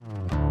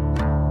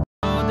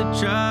the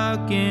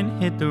truck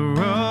and hit the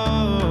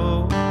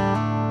road.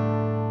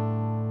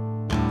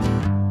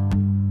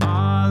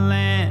 Our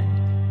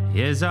land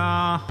is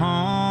our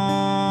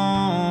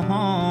home.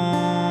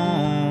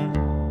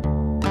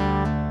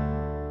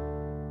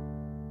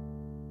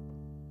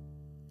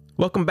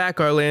 Welcome back,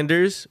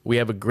 Arlanders. We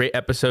have a great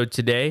episode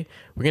today.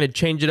 We're going to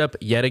change it up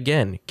yet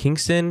again.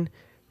 Kingston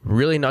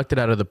really knocked it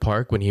out of the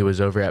park when he was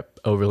over at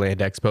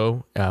Overland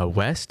Expo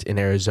West in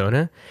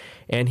Arizona.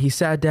 And he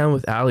sat down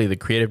with Allie, the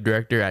creative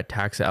director at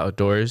Taxa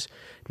Outdoors.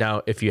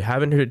 Now, if you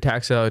haven't heard of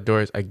Taxa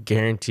Outdoors, I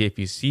guarantee if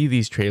you see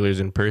these trailers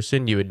in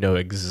person, you would know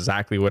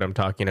exactly what I'm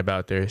talking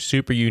about. They're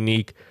super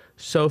unique,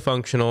 so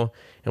functional,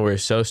 and we're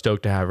so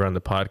stoked to have her on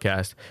the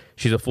podcast.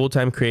 She's a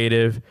full-time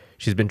creative.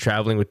 She's been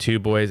traveling with 2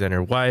 boys and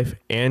her wife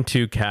and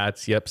 2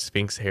 cats. Yep,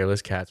 Sphinx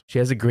hairless cats. She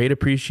has a great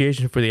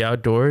appreciation for the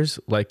outdoors,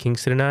 like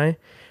Kingston and I.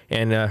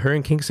 And her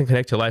and Kingston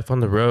connect to life on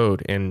the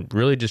road and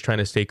really just trying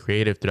to stay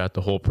creative throughout the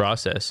whole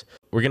process.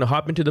 We're going to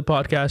hop into the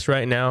podcast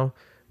right now.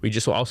 We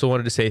just also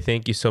wanted to say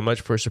thank you so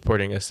much for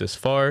supporting us this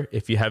far.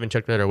 If you haven't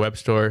checked out our web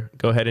store,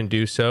 go ahead and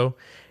do so.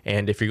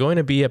 And if you're going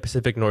to be at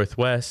Pacific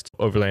Northwest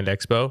Overland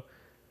Expo,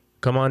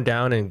 come on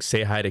down and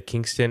say hi to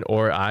Kingston,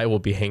 or I will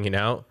be hanging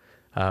out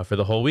for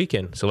the whole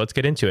weekend. So let's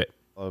get into it.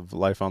 Of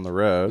Life on the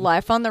Road.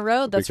 Life on the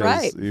Road, that's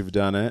right. You've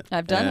done it.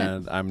 I've done it.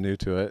 And I'm new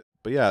to it.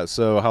 But yeah,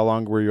 so how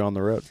long were you on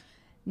the road?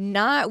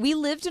 We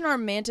lived in our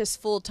Mantis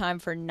full time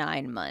for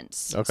 9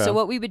 months. Okay. So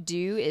what we would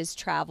do is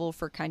travel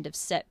for kind of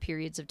set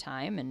periods of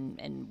time,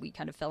 and we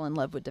kind of fell in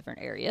love with different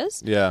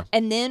areas. Yeah.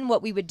 And then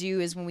what we would do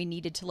is when we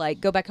needed to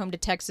like go back home to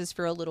Texas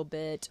for a little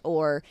bit,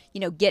 or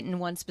get in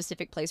one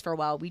specific place for a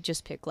while, we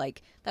just pick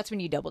that's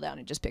when you double down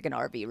and just pick an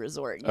RV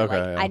resort. And you're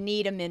Okay, yeah. I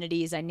need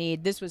amenities.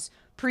 This was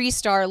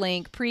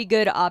pre-Starlink,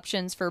 pre-good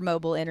options for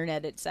mobile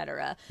internet,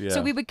 etc. Yeah.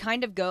 So we would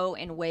kind of go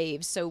in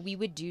waves. So we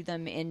would do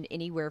them in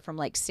anywhere from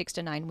 6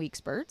 to 9 week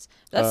spurts.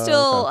 That's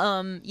still,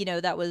 okay.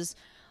 That was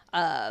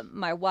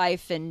my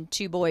wife and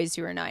 2 boys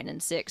who are 9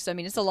 and 6. So,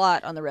 it's a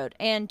lot on the road.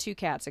 And 2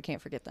 cats. I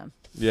can't forget them.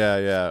 Yeah,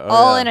 yeah.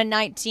 All yeah. in a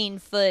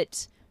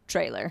 19-foot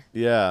trailer.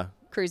 Yeah.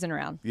 Cruising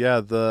around.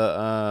 Yeah,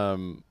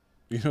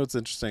 what's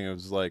interesting? It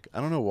was I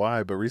don't know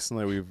why, but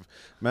recently we've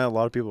met a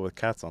lot of people with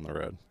cats on the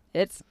road.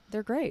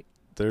 They're great.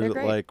 They're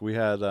great. We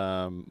had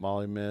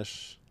Molly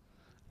Mish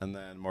and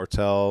then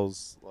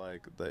Mortels,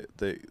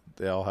 they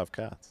all have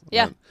cats.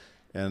 Yeah.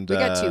 And We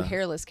got 2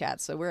 hairless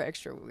cats, so we're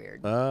extra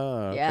weird.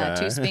 Oh, okay. Yeah,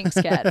 2 Sphinx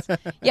cats.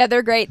 Yeah,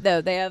 they're great,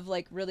 though. They have,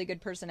 really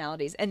good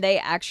personalities. And they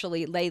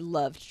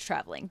loved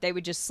traveling. They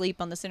would just sleep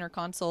on the center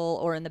console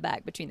or in the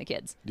back between the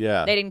kids.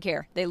 Yeah. They didn't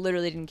care. They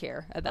literally didn't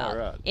care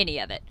about any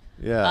of it.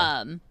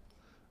 Yeah.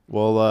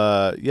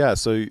 Well, yeah.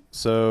 So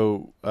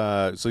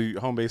your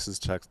home base is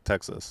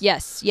Texas.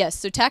 Yes.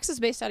 So Taxa is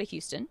based out of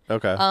Houston.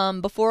 Okay.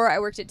 Before I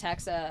worked at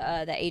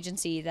Taxa, the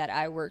agency that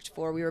I worked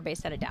for, we were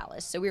based out of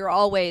Dallas. So we were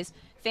always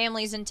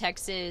families in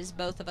Texas.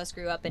 Both of us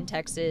grew up in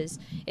Texas,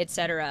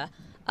 etc.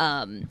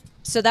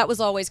 So that was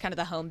always kind of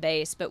the home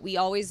base. But we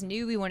always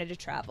knew we wanted to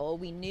travel.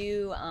 We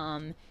knew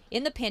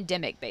in the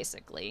pandemic,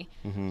 basically,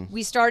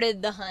 we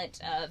started the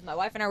hunt of, my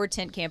wife and I were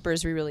tent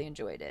campers. We really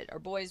enjoyed it. Our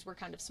boys were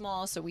kind of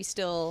small, so we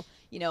still,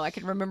 I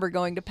can remember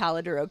going to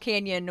Palo Duro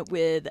Canyon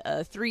with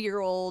a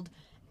 3-year-old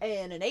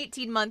and an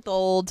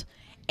 18-month-old.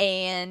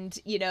 And,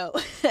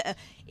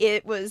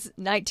 it was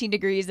 19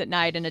 degrees at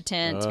night in a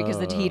tent because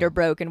the heater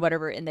broke and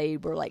whatever, and they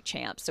were like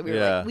champs. So we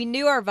were we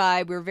knew our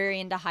vibe. We were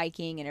very into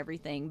hiking and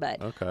everything, but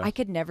I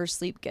could never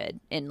sleep good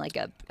in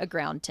a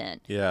ground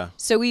tent. Yeah.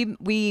 So we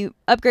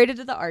upgraded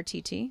to the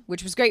RTT,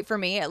 which was great for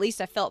me. At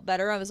least I felt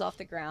better. I was off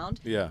the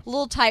ground. Yeah. A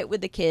little tight with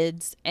the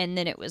kids, and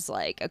then it was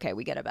okay,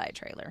 we got to buy a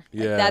trailer.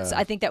 Yeah.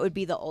 I think that would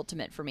be the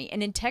ultimate for me.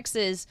 And in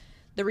Texas,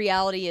 the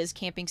reality is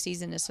camping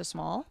season is so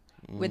small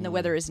when the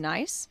weather is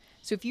nice.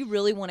 So if you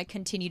really want to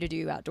continue to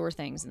do outdoor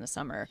things in the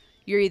summer,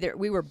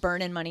 we were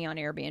burning money on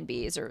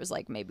Airbnbs, or it was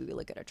maybe we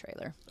look at a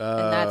trailer.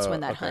 And that's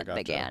when that hunt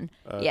began.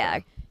 Okay.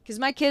 Yeah. Because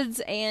my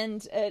kids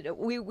and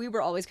we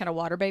were always kind of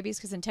water babies,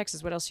 because in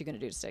Texas, what else are you going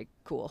to do to stay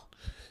cool?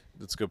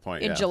 That's a good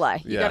point. In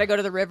July. You got to go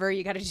to the river.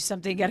 You got to do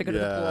something. You got to go to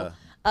the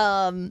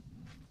pool.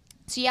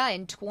 So yeah,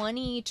 in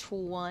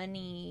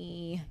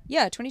 2020,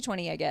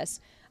 I guess,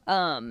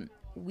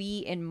 we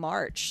in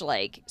March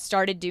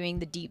started doing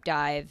the deep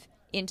dive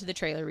into the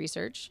trailer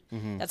research.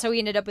 That's how we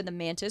ended up with the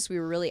Mantis. We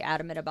were really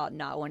adamant about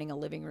not wanting a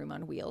living room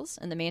on wheels,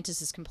 and the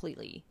Mantis is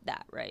completely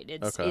that, right?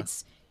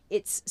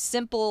 It's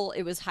simple.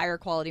 It was higher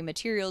quality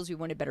materials. We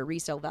wanted better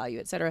resale value,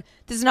 etc.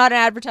 This is not an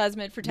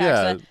advertisement for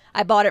Taxa. Yeah,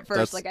 I bought it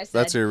first, like I said.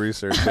 That's your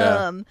research.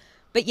 Yeah.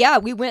 But yeah,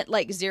 we went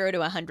 0 to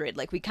 100.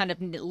 We kind of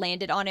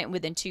landed on it, and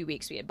within 2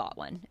 weeks we had bought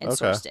one and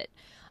sourced it.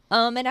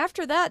 And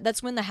after that,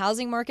 that's when the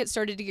housing market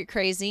started to get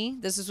crazy.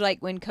 This is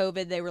when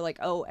COVID, they were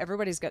oh,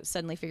 everybody's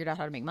suddenly figured out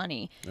how to make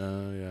money.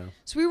 Oh, yeah.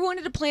 So we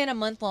wanted to plan a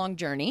month-long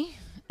journey.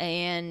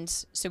 And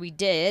so we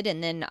did.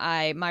 And then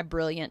my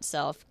brilliant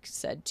self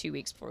said 2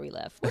 weeks before we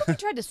left, what if we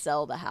tried to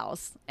sell the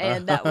house?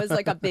 And that was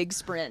a big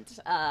sprint.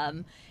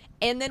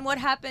 And then what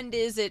happened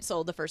is it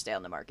sold the first day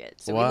on the market.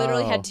 So we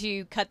literally Wow. had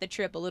to cut the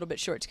trip a little bit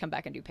short to come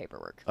back and do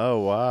paperwork. Oh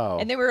wow.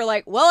 And then we were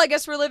like, well, I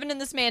guess we're living in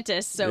this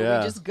Mantis. So Yeah.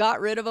 we just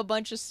got rid of a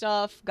bunch of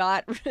stuff,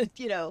 got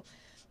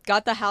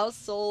the house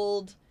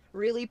sold,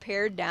 really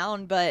pared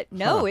down. But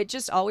no, Huh. it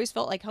just always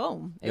felt like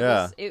home.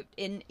 Yeah.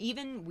 And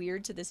even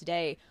weird to this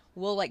day,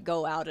 we'll like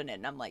go out in it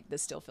and I'm like,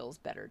 this still feels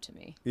better to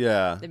me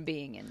yeah. than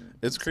being in.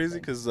 It's in crazy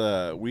something.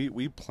 because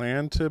we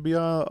planned to be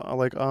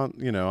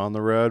on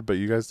the road, but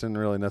you guys didn't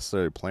really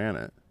necessarily plan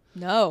it.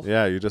 No.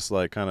 Yeah, you just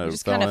like kind We of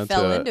just kind of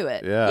fell into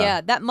it.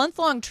 Yeah. That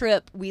month-long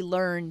trip, we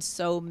learned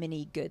so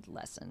many good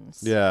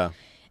lessons. Yeah.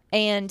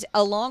 And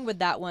along with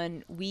that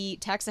one,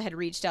 Taxa had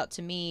reached out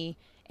to me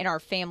and our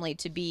family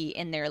to be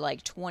in their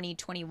like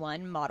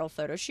 2021 model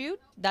photo shoot.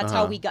 That's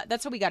how we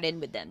got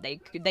in with them. They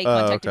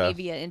contacted okay. me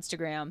via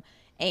Instagram.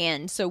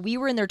 And so we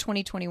were in their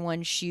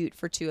 2021 shoot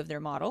for 2 of their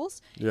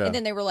models. Yeah. And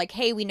then they were like,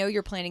 "Hey, we know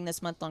you're planning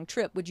this month-long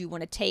trip. Would you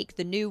want to take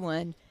the new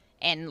one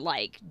and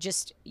like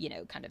just,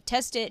 kind of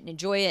test it and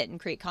enjoy it and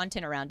create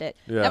content around it?"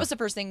 Yeah. That was the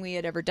first thing we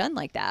had ever done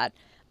like that.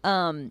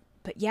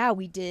 But yeah,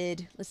 we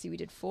did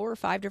 4 or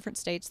 5 different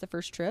states the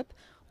first trip.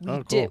 We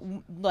Oh, did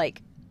cool.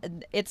 like,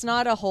 it's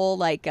not a whole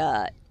like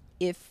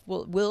if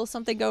will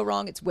something go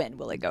wrong, it's when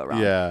will it go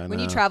wrong. Yeah, I when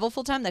you know. travel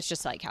full time, that's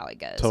just like how it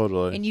goes.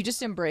 Totally. And you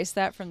just embrace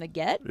that from the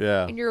get.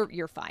 Yeah. And you're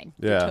fine.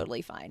 Yeah. You're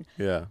totally fine.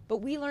 Yeah.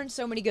 But we learned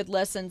so many good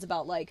lessons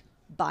about like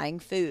buying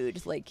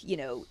food, like,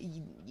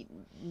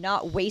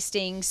 not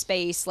wasting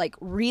space, like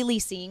really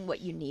seeing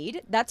what you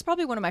need. That's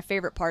probably one of my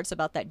favorite parts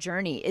about that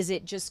journey is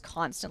it just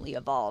constantly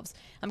evolves.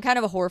 I'm kind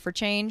of a whore for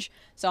change,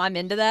 so I'm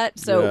into that.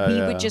 So Yeah, we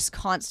yeah. would just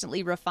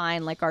constantly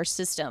refine like our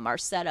system, our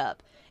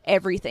setup,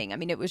 everything. I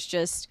mean, it was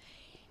just,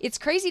 it's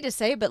crazy to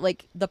say, but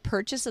like the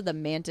purchase of the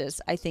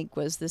Mantis, I think,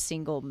 was the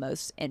single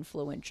most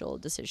influential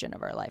decision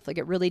of our life. Like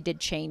it really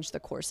did change the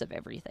course of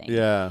everything.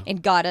 Yeah.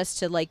 And got us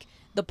to like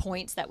the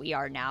points that we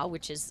are now,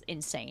 which is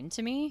insane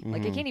to me.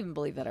 Like I can't even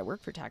believe that I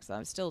work for Taxa.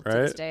 I'm still to this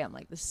Mm-hmm. Right? day, I'm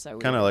like, this is so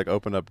Kind of weird. like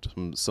opened up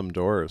some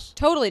doors.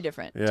 Totally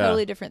different. Yeah.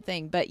 Totally different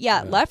thing. But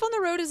yeah, life on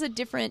the road is it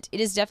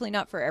is definitely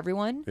not for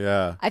everyone.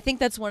 Yeah. I think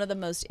that's one of the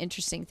most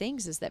interesting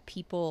things is that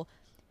people,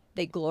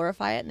 they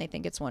glorify it and they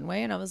think it's one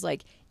way. And I was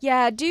like,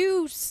 yeah,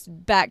 do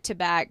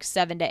back-to-back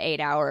 7 to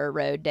 8 hour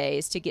road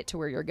days to get to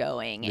where you're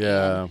going.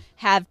 Yeah. And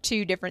have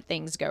 2 different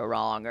things go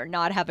wrong or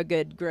not have a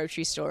good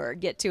grocery store or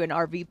get to an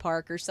RV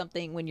park or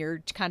something when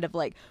you're kind of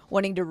like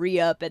wanting to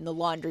re-up and the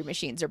laundry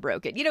machines are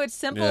broken. It's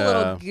simple Yeah.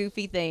 little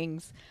goofy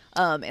things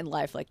in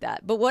life like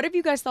that. But what have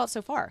you guys thought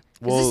so far?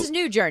 Because Well, this is a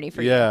new journey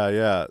for you. Yeah,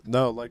 yeah.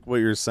 No, like what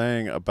you're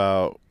saying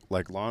about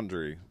like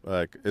laundry,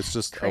 like it's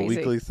just Crazy. a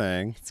weekly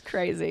thing. It's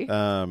crazy.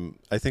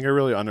 I think I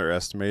really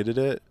underestimated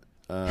it.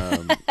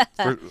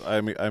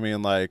 I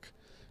mean, like,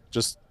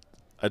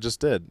 I just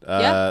did.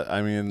 Yeah.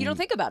 I mean, You don't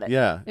think about it.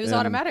 Yeah, It was and,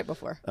 automatic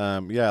before.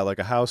 Yeah, like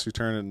a house, you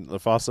turn the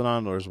faucet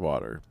on, there's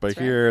water. But That's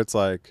right. here, it's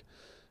like,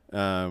 we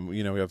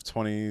have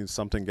 20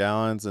 something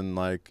gallons, and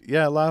like,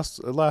 yeah, it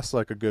lasts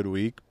like a good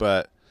week.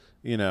 But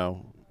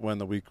when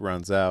the week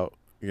runs out,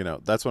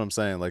 that's what I'm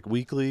saying. Like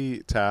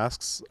weekly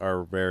tasks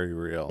are very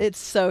real. It's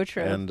so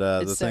true. And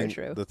it's so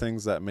true. the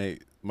things that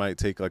might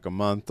take like a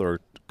month or a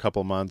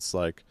couple months,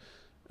 like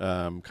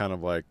kind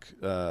of like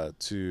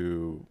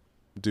to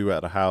do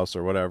at a house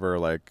or whatever,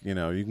 like you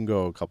can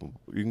go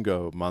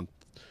a month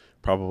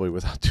probably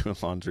without doing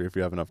laundry if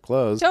you have enough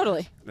clothes.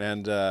 Totally.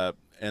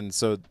 And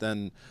so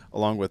then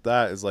along with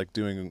that is like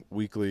doing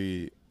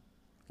weekly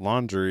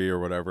laundry or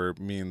whatever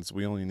means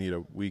we only need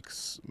a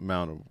week's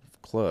amount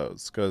of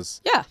clothes,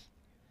 because Yeah.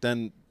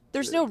 then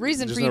There's no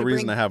reason there's for you no to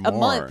reason bring to have a more.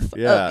 month.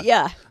 Yeah.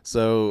 Yeah.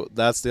 So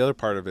that's the other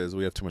part of it is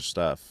we have too much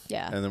stuff.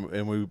 Yeah.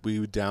 And we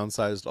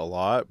downsized a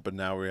lot, but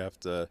now we have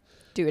to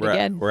Do it we're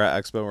again. we're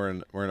at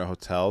Expo. We're in a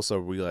hotel, so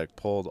we like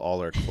pulled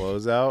all our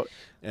clothes out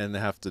and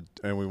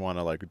we want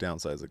to like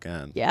downsize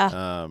again. Yeah.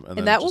 And then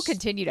And that will just-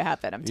 continue to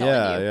happen. I'm telling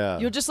Yeah, you. yeah.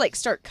 You'll just like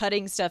start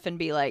cutting stuff and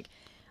be like,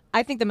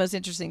 I think the most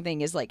interesting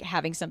thing is like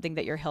having something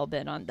that you're hell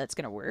bent on that's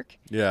going to work.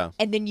 Yeah.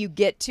 And then you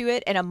get to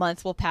it and a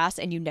month will pass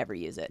and you never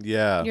use it.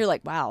 Yeah. And you're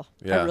like, wow,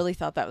 Yeah. I really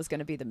thought that was going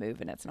to be the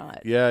move and it's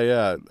not. Yeah,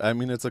 yeah. I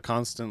mean, it's a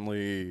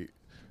constantly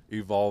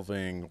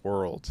evolving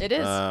world. It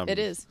is. It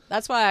is.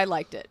 That's why I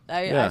liked it.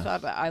 I Yeah.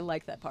 thought I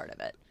liked that part of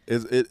it.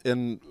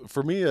 And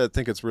for me, I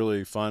think it's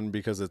really fun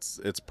because it's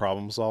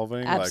problem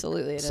solving.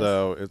 Absolutely, it is.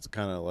 So it's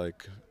kind of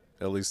like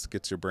at least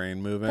gets your brain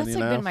moving. That's you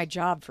like know? been my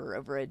job for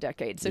over a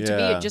decade. So to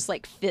me, Yeah. it just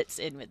like fits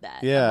in with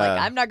that. Yeah.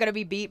 I'm not going to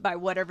be beat by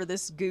whatever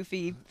this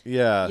goofy,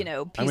 yeah.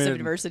 piece of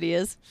adversity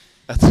is.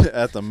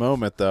 At the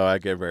moment, though, I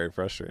get very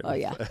frustrated. Oh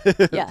yeah,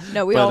 yeah.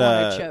 No, we But, all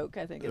want to choke.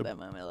 I think at that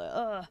moment,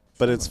 like,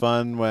 But it's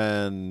fun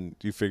when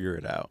you figure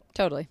it out.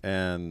 totally.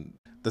 And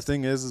the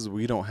thing is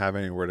we don't have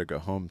anywhere to go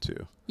home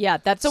to. Yeah,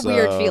 that's a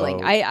weird feeling.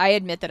 So- I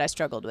admit that I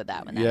struggled with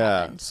that when that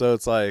Yeah. happened. So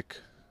it's like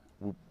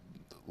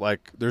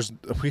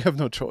we have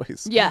no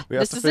choice. Yeah, We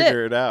have this to is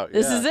figure it. it out.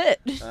 This yeah. is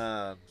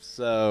it.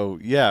 So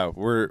yeah,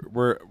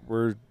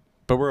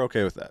 but we're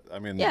okay with that. I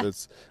mean, Yeah.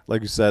 it's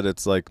like you said,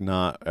 it's like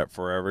not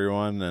for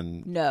everyone,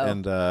 and No.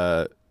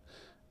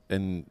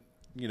 and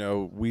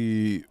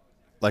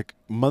like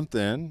month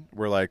in,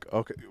 we're like,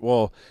 okay,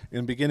 well, in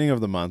the beginning of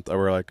the month,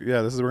 we're like,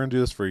 yeah, we're gonna do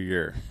this for a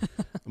year.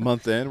 A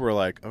month in, we're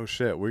like, oh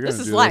shit, we're gonna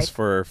This is do life. this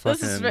for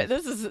fucking.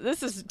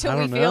 This is till I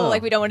we don't feel know.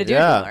 like we don't want to do it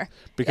Yeah, anymore.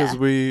 because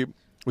Yeah.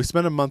 we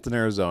spent a month in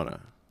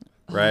Arizona,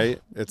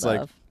 right? It's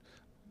like Love.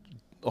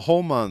 a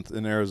whole month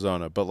in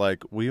Arizona, but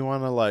like we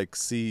want to like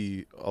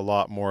see a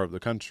lot more of the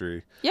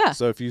country. Yeah.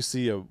 So if you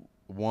see a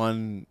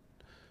one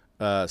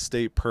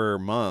state per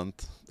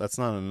month, that's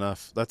not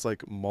enough. That's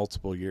like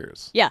multiple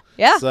years. Yeah.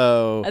 Yeah.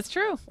 So That's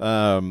true.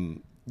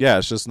 yeah,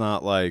 it's just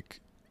not like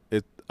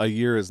it. A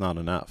year is not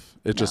enough.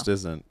 It just No.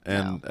 isn't.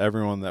 And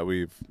everyone that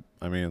we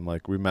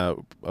met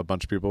a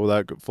bunch of people with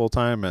that full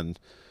time, and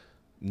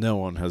no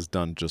one has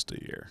done just a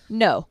year.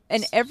 No.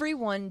 And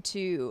everyone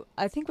too,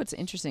 I think what's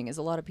interesting is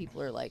a lot of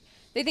people are like,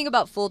 they think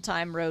about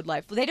full-time road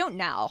life. Well, they don't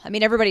now. I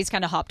mean, everybody's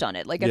kind of hopped on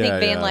it. Like, I think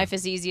van life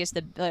is easily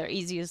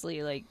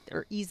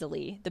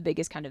the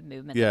biggest kind of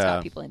movement that's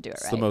got people into it,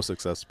 it's right? the most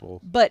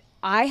accessible. But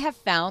I have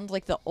found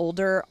like the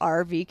older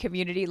RV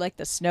community, like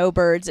the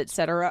snowbirds,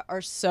 etc.,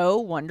 are so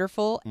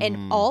wonderful,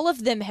 and all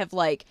of them have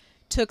like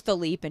took the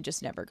leap and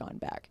just never gone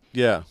back.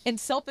 Yeah. And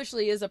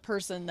selfishly, as a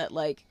person that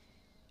like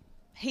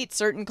hates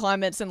certain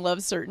climates and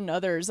loves certain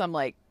others, I'm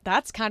like,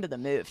 that's kind of the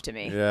move to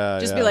me. Yeah,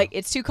 Just yeah. be like,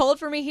 it's too cold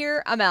for me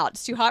here, I'm out.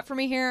 It's too hot for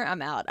me here,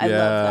 I'm out. I love Yeah,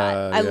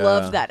 that. I yeah.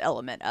 love that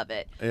element of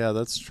it. Yeah,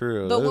 that's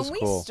true. But That when is we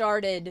cool.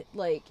 started,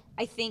 like,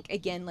 I think,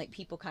 again, like,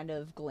 people kind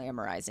of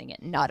glamorizing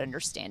it, not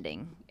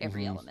understanding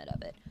every Mm-hmm. element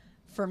of it.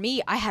 For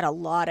me, I had a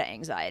lot of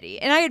anxiety.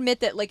 And I admit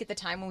that, like, at the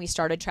time when we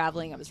started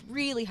traveling, I was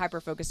really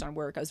hyper-focused on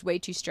work. I was way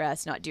too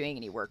stressed, not doing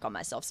any work on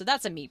myself. So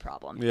that's a me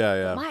problem. Yeah,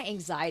 yeah. But my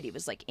anxiety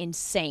was, like,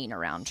 insane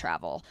around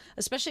travel,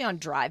 especially on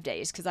drive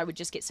days, because I would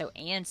just get so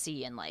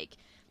antsy and, like,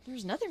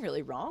 there's nothing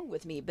really wrong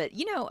with me. But,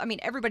 you know, I mean,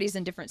 everybody's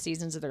in different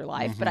seasons of their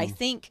life. But I Mm-hmm.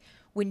 think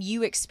when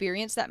you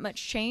experience that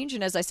much change,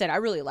 and as I said, I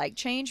really like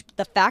change,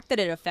 the fact that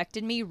it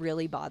affected me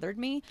really bothered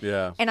me.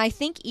 Yeah. And I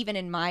think even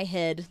in my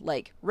head,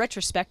 like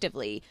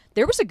retrospectively,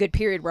 there was a good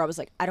period where I was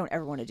like, I don't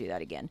ever want to do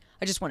that again.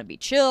 I just want to be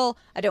chill.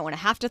 I don't want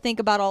to have to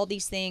think about all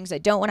these things. I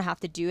don't want to have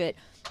to do it.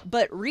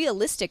 But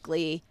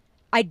realistically,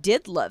 I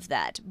did love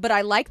that, but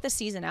I like the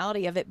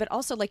seasonality of it. But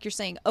also, like you're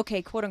saying,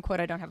 okay, quote unquote,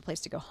 I don't have a place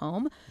to go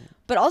home.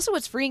 But also,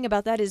 what's freeing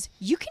about that is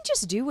you can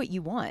just do what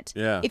you want.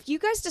 Yeah. If you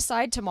guys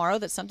decide tomorrow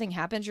that something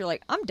happens, you're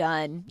like, I'm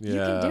done. You can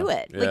Yeah, do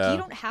it. Like, yeah. you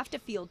don't have to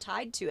feel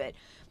tied to it.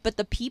 But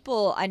the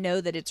people, I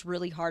know that it's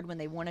really hard when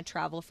they want to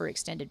travel for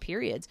extended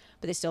periods,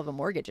 but they still have a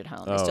mortgage at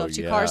home. They still Oh, have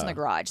two cars in yeah. the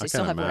garage. They I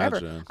still can't have whatever.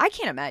 imagine. I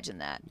can't imagine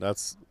that.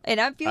 That's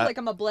And I feel like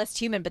I'm a blessed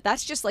human, but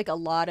that's just like a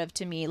lot of,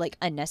 to me, like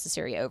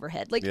unnecessary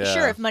overhead. Like, Yeah.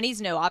 sure, if money's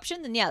no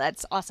option, then yeah,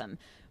 that's awesome.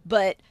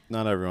 But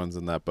not everyone's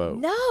in that boat.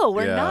 no,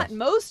 we're Yeah. not.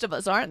 Most of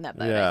us aren't in that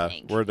boat, Yeah, I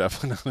think. we're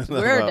definitely not in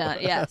that We're boat. done.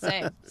 Yeah,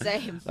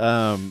 same.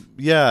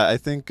 Yeah, I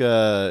think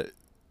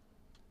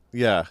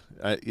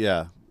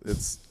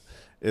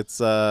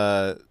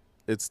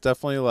it's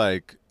definitely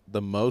like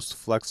the most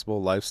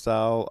flexible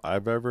lifestyle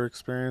I've ever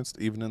experienced,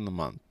 even in the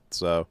month.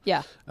 So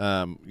Yeah.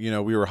 you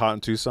know, we were hot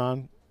in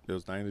Tucson. It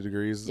was 90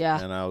 degrees.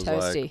 Yeah, And I was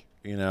toasty. like,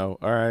 you know,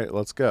 all right,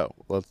 let's go.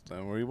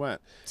 And we went.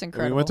 It's And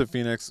incredible. we went to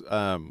Phoenix.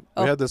 Oh,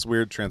 We had this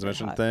weird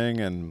transmission hot. thing,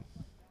 and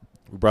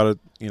we brought it.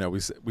 You know, we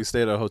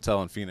stayed at a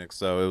hotel in Phoenix,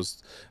 so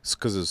it's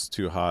because it was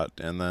too hot.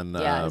 And then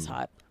Yeah, it was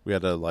hot. We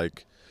had to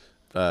like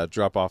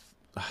drop off.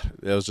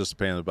 It was just a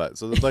pain in the butt.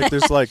 So like,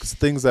 there's like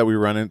things that we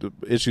run into,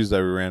 issues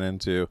that we ran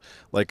into.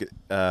 Like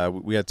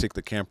we had to take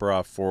the camper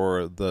off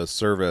for the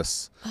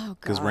service Oh,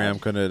 because God. Ram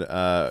couldn't Fit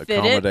it?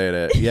 accommodate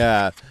it.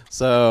 Yeah.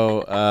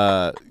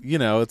 So you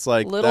know, it's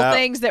like Little that,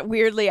 things that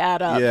weirdly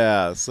add up.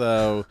 yeah.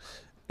 So,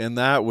 and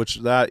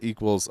that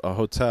equals a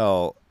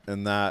hotel,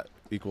 and that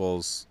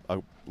equals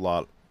a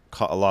lot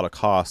of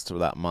cost for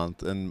that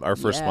month. And our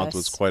first month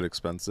was Yes. quite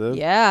expensive.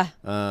 Yeah.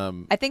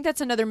 Um. I think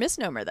that's another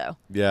misnomer, though.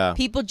 Yeah.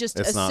 People just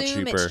It's not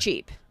assume cheaper. it's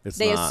cheap. It's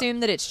They not.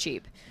 assume that it's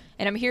cheap.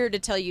 And I'm here to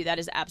tell you that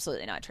is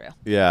absolutely not true.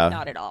 Yeah.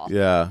 Not at all.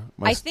 Yeah.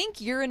 I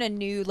think you're in a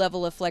new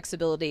level of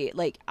flexibility.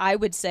 Like, I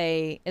would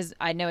say, as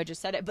I know I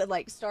just said it, but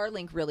like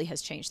Starlink really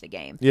has changed the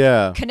game.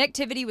 Yeah.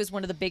 Connectivity was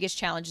one of the biggest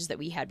challenges that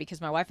we had because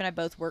my wife and I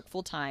both work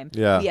full time.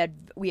 Yeah. Mm-hmm.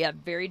 We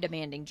had very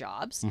demanding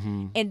jobs.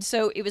 And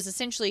so it was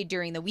essentially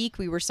during the week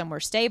we were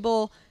somewhere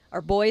stable. Our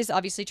boys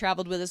obviously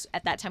traveled with us.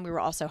 At that time, we were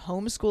also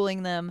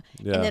homeschooling them.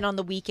 Yeah. And then on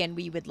the weekend,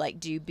 we would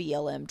like do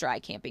BLM, dry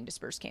camping,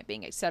 dispersed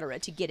camping, etc.,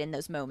 to get in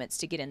those moments,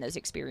 to get in those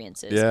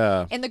experiences.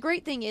 Yeah. And the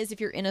great thing is,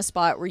 if you're in a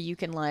spot where you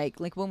can like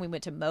when we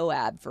went to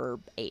Moab for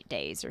 8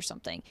 days or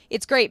something,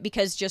 it's great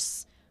because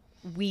just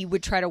we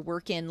would try to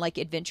work in like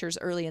adventures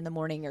early in the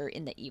morning or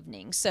in the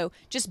evening. So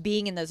just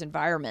being in those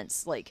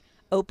environments like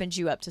opens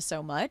you up to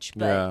so much.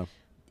 But Yeah.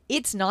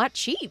 it's not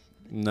cheap.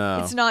 No.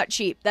 It's not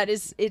cheap.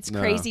 It's No.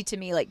 crazy to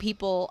me. Like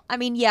people, I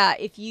mean, yeah,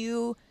 if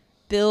you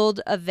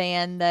build a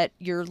van that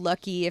you're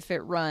lucky if it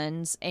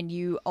runs and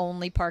you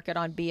only park it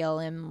on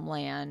BLM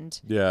land,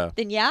 Yeah.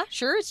 then yeah,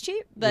 sure, it's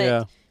cheap. But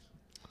Yeah.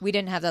 we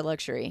didn't have that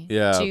luxury.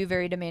 Yeah. 2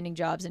 very demanding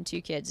jobs and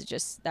 2 kids.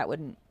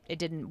 It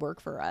didn't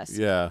work for us.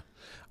 Yeah.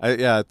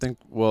 I think,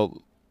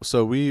 well,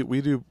 so we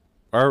do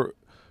our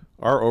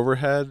our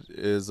overhead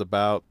is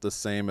about the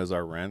same as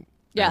our rent.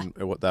 Yeah.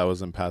 And what that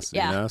was in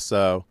Pasadena.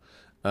 So,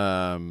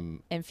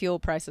 And fuel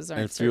prices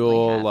aren't and certainly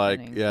fuel, like,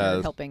 happening- yeah.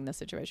 or helping the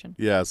situation.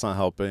 yeah, it's not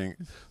helping.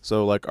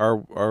 So like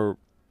our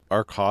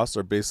costs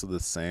are basically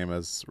the same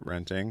as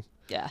renting.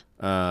 Yeah.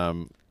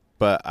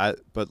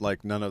 But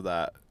like none of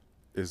that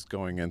is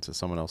going into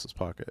someone else's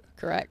pocket.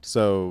 Correct.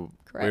 So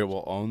we Correct.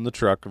 will own the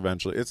truck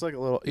eventually. It's like a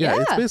little, it's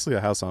Yeah. basically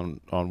a house on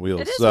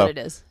wheels. It is so, what it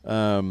is.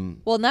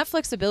 Well, and that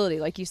flexibility,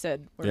 like you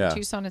said, we're Yeah. in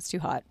Tucson, it's too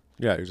hot.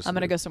 yeah, you're just I'm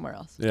going to go somewhere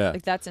else. Yeah.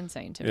 Like, that's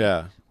insane to me.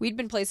 Yeah. We'd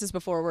been places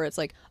before where it's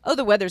like, oh,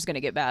 the weather's going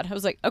to get bad. I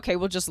was like, okay,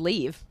 we'll just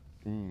leave.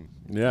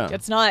 Yeah.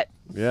 It's not.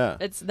 Yeah.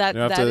 It's that.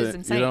 You don't have That to- is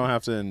insane. You don't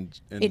have to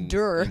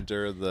Endure.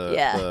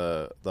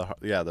 the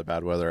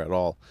bad weather at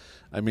all.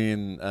 I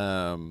mean,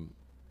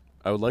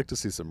 I would like to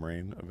see some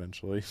rain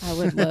eventually. I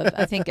would love.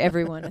 I think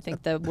everyone. I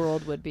think the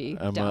world would be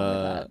I'm, down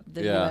with that.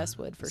 The yeah, U.S.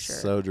 would for sure.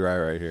 So dry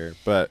right here.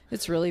 But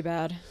It's really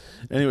bad.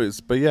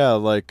 anyways, but yeah,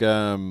 like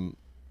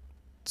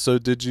so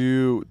did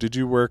you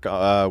work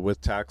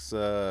with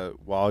Taxa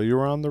while you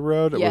were on the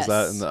road? Yes.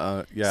 Was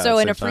that in the So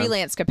in a same time?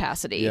 freelance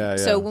capacity. Yeah,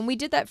 So yeah. when we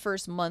did that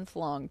first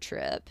month-long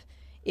trip,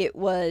 it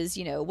was,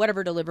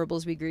 whatever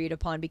deliverables we agreed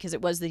upon because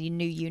it was the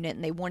new unit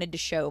and they wanted to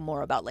show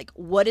more about like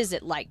what is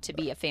it like to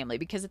be a family,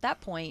 because at that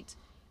point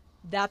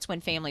that's when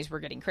families were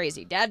getting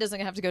crazy. Dad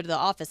doesn't have to go to the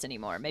office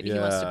anymore. Maybe he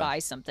wants to Yeah. buy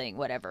something,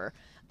 whatever.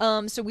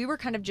 So we were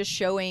kind of just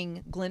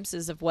showing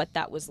glimpses of what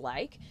that was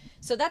like.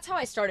 So that's how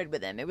I started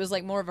with them. It was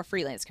like more of a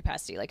freelance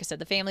capacity. Like I said,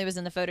 the family was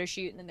in the photo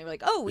shoot and then they were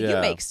like, oh, well, you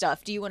Yeah. make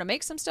stuff. Do you want to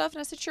make some stuff?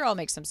 And I said, sure, I'll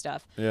make some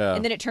stuff. Yeah.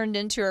 And then it turned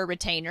into a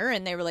retainer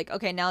and they were like,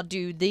 okay, now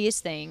do these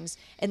things.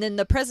 And then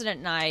the president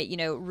and I,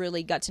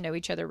 really got to know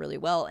each other really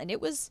well. And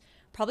it was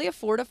probably a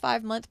 4 to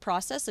 5 month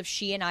process of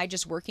she and I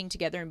just working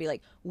together and be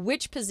like,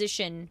 which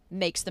position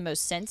makes the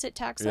most sense at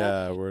Taxa?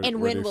 Yeah, where do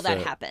when you will that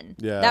fit? happen?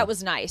 Yeah. That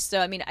was nice. So,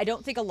 I mean, I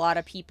don't think a lot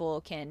of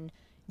people can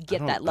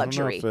get that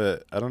luxury.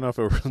 I don't know if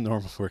it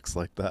normally works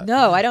like that.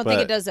 No, I don't think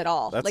But it does at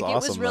all. that's Like it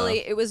was awesome,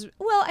 really,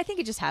 though. I think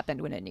it just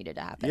happened when it needed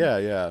to happen. Yeah,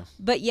 yeah.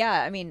 But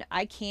yeah, I mean,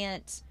 I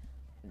can't.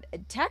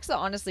 Taxa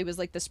honestly was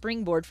like the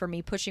springboard for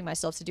me pushing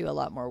myself to do a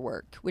lot more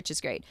work, which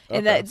is great.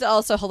 And Okay. that's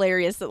also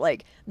hilarious that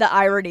like the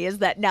irony is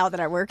that now that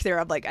I work there,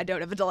 I'm like, I don't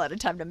have a lot of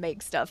time to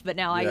make stuff, but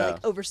now I Yeah.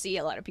 like oversee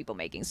a lot of people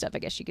making stuff, I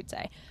guess you could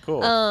say. Cool.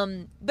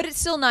 But it's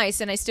still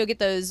nice and I still get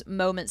those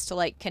moments to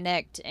like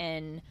connect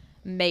and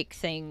make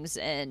things,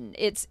 and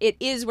it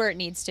is where it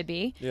needs to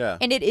be. Yeah.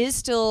 And it is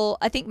still,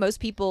 I think most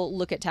people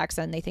look at Taxa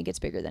and they think it's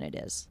bigger than it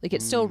is. Like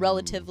it's still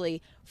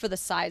relatively, for the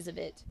size of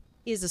it,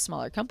 is a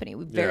smaller company.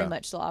 We very Yeah.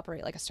 much still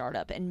operate like a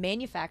startup, and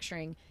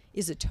manufacturing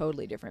is a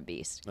totally different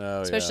beast.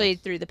 Oh, Especially yeah.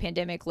 through the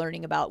pandemic,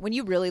 learning about, when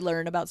you really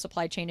learn about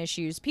supply chain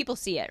issues, people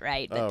see it,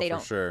 right? But Oh, they for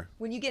don't. sure.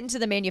 When you get into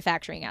the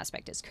manufacturing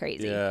aspect, it's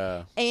crazy.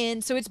 Yeah.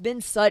 And so it's been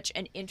such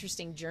an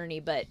interesting journey,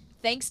 but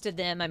thanks to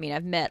them, I mean,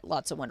 I've met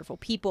lots of wonderful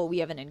people. We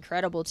have an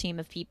incredible team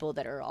of people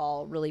that are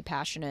all really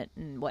passionate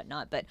and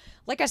whatnot. But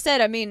like I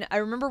said, I mean, I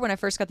remember when I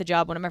first got the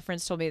job, one of my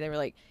friends told me, they were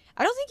like,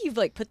 I don't think you've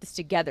like put this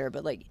together,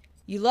 but like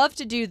you love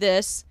to do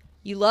this.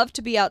 You love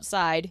to be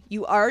outside.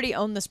 You already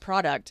own this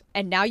product,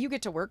 and now you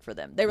get to work for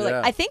them. They were Yeah.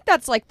 like, I think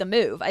that's like the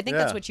move. I think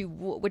that's Yeah.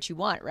 what you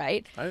want,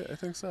 right? I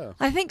think so.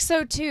 I think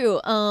so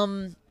too.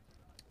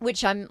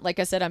 Which I'm, like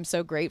I said, I'm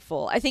so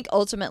grateful. I think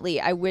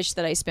ultimately I wish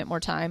that I spent more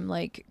time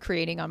like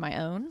creating on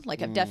my own.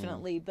 Like I've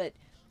definitely, but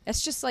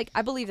it's just like,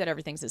 I believe that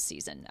everything's a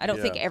season. I don't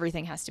think Yeah.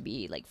 everything has to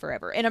be like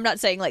forever. And I'm not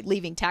saying like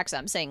leaving Taxa.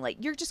 I'm saying like,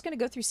 you're just going to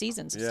go through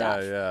seasons of Yeah,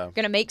 stuff. yeah. You're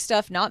going to make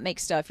stuff, not make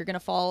stuff. You're going to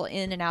fall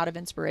in and out of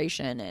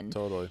inspiration and,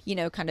 Totally.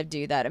 kind of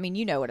do that. I mean,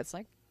 you know what it's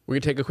like. We're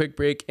going to take a quick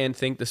break and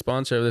thank the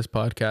sponsor of this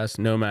podcast,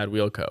 Nomad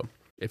Wheel Co.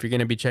 If you're going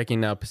to be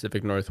checking out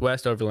Pacific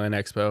Northwest Overland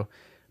Expo,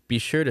 be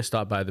sure to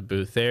stop by the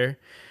booth there.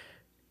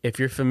 If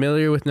you're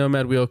familiar with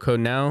Nomad Wheel Co.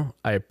 now,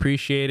 I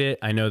appreciate it.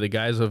 I know the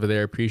guys over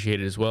there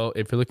appreciate it as well.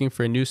 If you're looking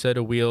for a new set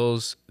of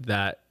wheels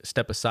that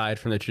step aside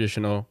from the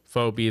traditional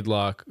faux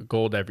beadlock,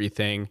 gold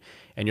everything,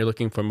 and you're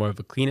looking for more of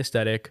a clean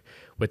aesthetic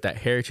with that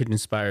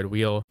heritage-inspired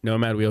wheel,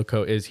 Nomad Wheel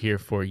Co. is here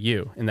for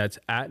you. And that's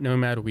at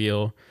Nomad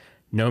Wheel,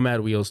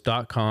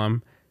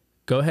 nomadwheels.com.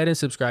 Go ahead and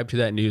subscribe to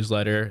that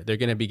newsletter. They're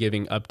going to be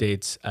giving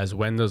updates as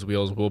when those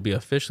wheels will be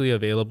officially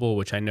available,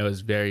 which I know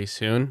is very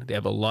soon. They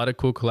have a lot of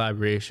cool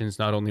collaborations,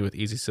 not only with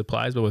Easy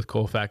Supplies, but with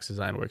Colfax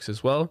Design Works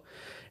as well.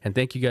 And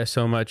thank you guys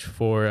so much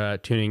for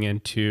tuning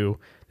into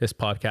this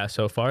podcast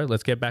so far.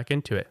 Let's get back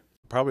into it.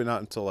 Probably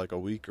not until like a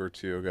week or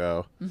two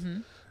ago.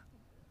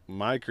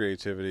 My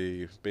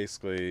creativity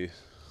basically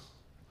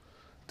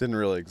didn't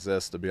really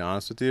exist, to be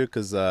honest with you,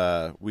 because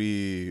I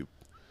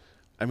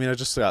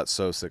just got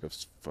so sick of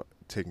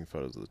taking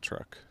photos of the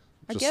truck.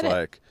 I Just get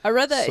like, it. I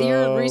read that so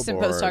your recent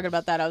post bored. talking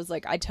about that. I was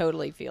like, I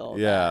totally feel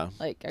Yeah. that.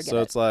 Like, I get So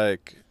it. it's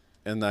like,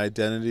 and the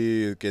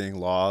identity getting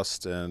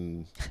lost,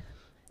 and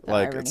The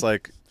like irony. it's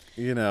like,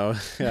 yeah,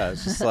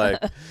 it's just like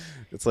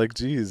it's like,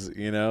 geez,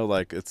 you know,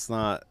 like it's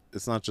not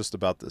just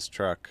about this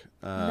truck.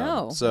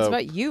 No, so it's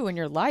about you and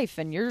your life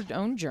and your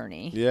own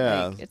journey.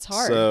 yeah, Like, it's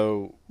hard.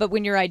 So But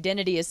when your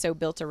identity is so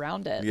built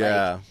around it,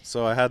 yeah, like,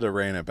 so I had to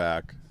rein it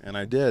back, and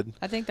I did.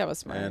 I think that was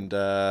smart. And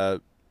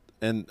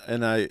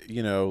I,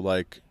 you know,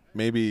 like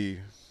maybe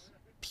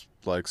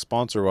like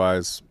sponsor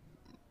wise,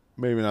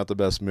 maybe not the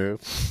best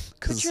move.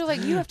 But you're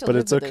like, you have to but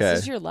live it's with okay. this.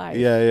 This is your life.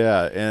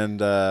 Yeah.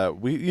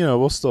 And we, you know,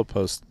 we'll still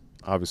post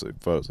obviously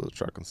photos of the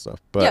truck and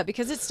stuff. But yeah,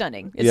 because it's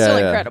stunning. It's Yeah, still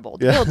yeah. incredible.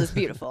 The Yeah. build is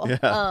beautiful.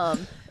 Yeah.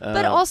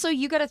 But also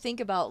you got to think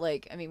about,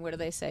 like, I mean, what do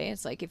they say?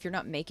 It's like, if you're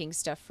not making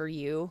stuff for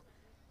you,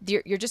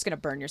 you're just going to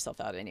burn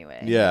yourself out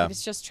anyway. Yeah. If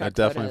it's just I truck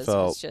definitely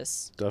photos, it's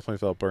just... definitely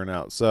felt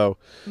burnout. So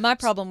My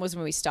problem was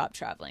when we stopped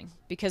traveling,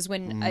 because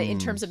when in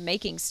terms of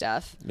making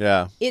stuff,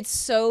 yeah, it's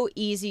so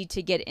easy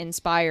to get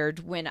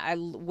inspired when I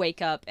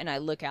wake up and I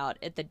look out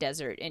at the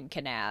desert in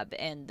Kanab,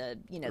 and the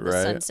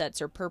Right.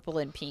 sunsets are purple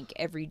and pink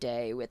every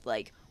day with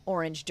like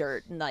orange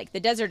dirt, and like the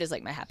desert is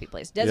like my happy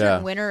place. Desert Yeah.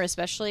 in winter,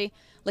 especially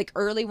like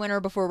early winter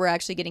before we're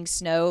actually getting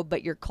snow,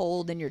 but you're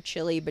cold and you're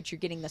chilly, but you're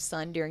getting the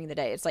sun during the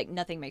day. It's like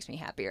nothing makes me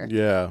happier.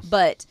 yeah,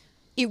 But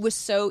it was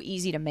so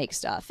easy to make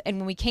stuff. And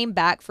when we came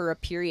back for a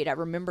period, I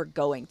remember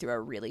going through a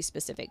really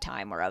specific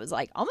time where I was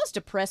like almost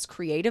depressed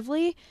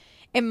creatively.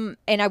 And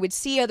I would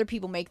see other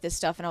people make this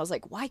stuff, and I was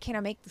like, why can't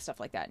I make the stuff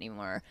like that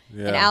anymore?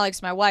 Yeah. And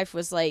Alex, my wife,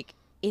 was like,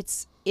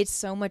 it's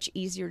so much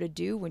easier to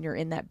do when you're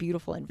in that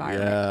beautiful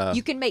environment. Yeah.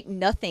 You can make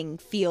nothing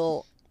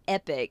feel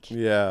epic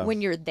Yeah.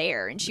 when you're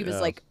there. And she was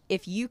Yeah. like,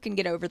 if you can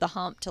get over the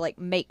hump to like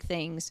make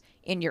things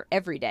in your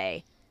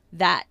everyday,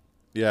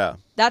 yeah.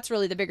 that's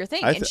really the bigger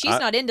thing. I And th- she's I-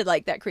 not into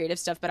like that creative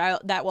stuff,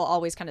 but that will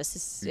always kind of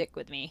stick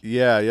with me.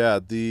 Yeah.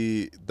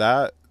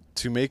 That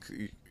to make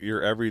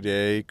your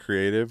everyday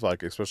creative,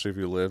 like especially if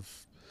you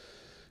live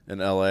in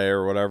LA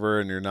or whatever,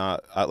 and you're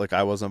not like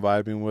I wasn't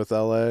vibing with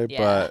LA, Yeah.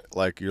 but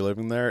like you're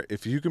living there.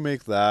 If you can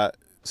make that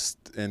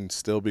and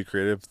still be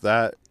creative,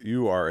 that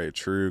you are a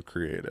true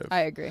creative.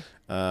 I agree.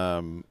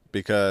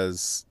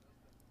 Because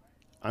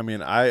I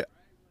mean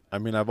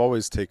I've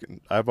always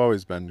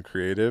been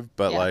creative,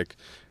 but Yeah. like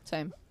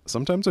Same.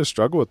 sometimes I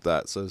struggle with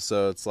that. So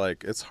it's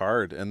like it's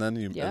hard, and then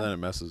Yeah. and then it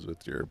messes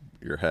with your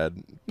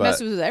head. But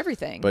Messes with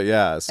everything. but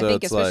yeah, so I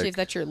think it's especially like if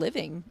that's your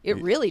living, it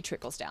really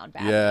trickles down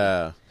badly.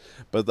 yeah.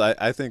 But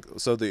I think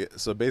so.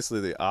 So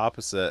basically the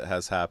opposite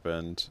has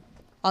happened,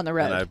 On the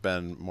road. and I've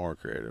been more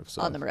creative.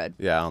 So On the road.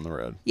 yeah, on the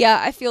road. Yeah,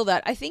 I feel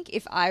that. I think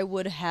if I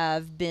would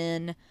have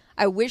been,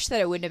 I wish that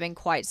I wouldn't have been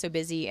quite so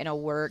busy in a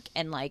work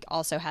and like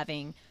also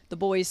having the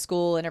boys'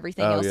 school and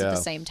everything Oh, else at yeah. the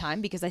same time,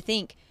 because I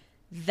think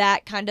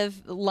that kind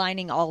of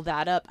lining all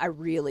that up, I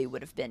really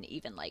would have been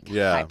even like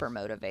Yeah. hyper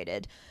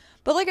motivated.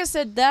 But like I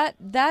said, that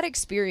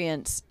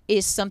experience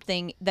is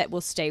something that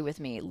will stay with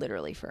me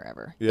literally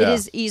forever. It Yeah.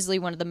 is easily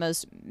one of the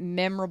most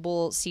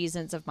memorable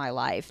seasons of my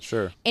life.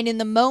 Sure. And in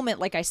the moment,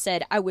 like I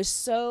said, I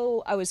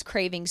was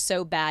craving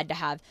so bad to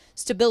have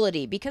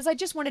stability, because I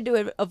just wanted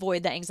to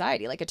avoid the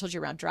anxiety. Like I told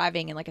you, around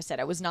driving, and like I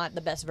said, I was not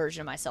the best version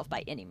of myself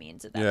by any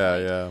means at that Yeah,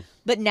 point. yeah.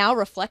 But now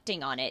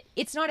reflecting on it,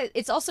 it's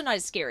also not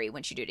as scary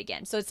once you do it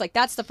again. So it's like,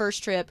 that's the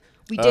first trip.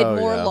 We did Oh,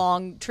 more yeah.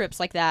 long trips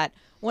like that.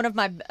 One of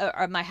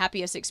my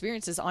happiest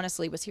experiences,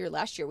 honestly, was here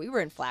last year. We were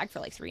in Flag for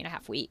like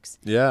 3.5 weeks.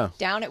 Yeah.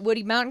 Down at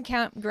Woody Mountain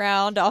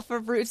Campground off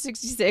of Route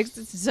 66.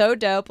 It's so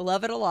dope. I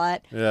love it a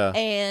lot. Yeah.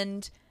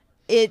 And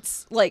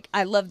it's like,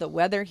 I love the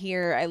weather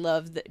here. I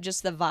love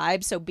just the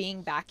vibe. So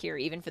being back here,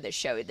 even for this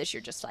show this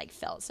year, just like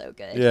felt so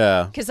good.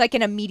 Yeah. Because I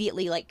can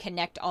immediately like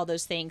connect all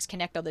those things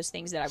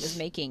that I was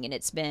making. And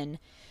it's been,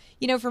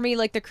 for me,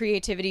 like the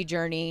creativity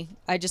journey,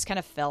 I just kind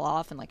of fell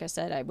off. And like I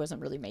said, I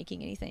wasn't really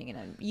making anything.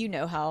 And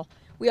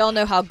we all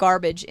know how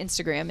garbage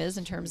Instagram is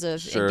in terms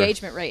of Sure.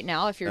 engagement right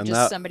now. If you're And just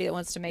that- somebody that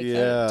wants to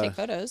take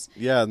photos,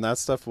 Yeah, and that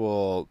stuff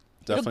will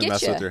definitely get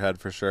mess ya. with your head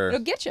for sure. it'll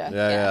get you.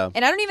 Yeah.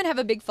 And I don't even have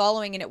a big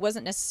following, and it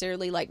wasn't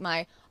necessarily like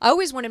I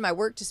always wanted my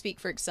work to speak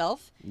for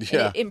itself.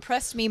 Yeah. And it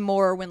impressed me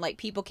more when like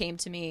people came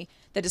to me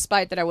that,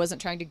 despite that I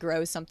wasn't trying to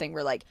grow something,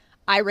 were like,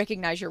 I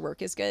recognize your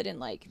work is good, and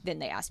like then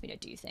they asked me to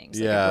do things.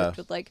 Like, Yeah. I worked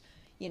with like,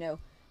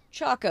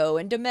 Chaco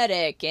and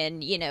Dometic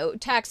and,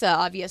 Taxa,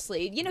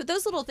 obviously.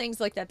 Those little things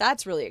like that,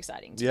 that's really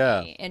exciting to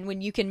Yeah. me. And when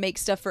you can make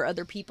stuff for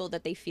other people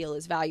that they feel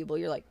is valuable,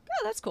 you're like,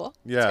 oh, that's cool.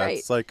 Yeah, That's great.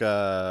 it's like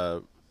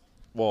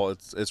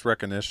it's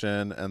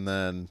recognition, and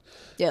then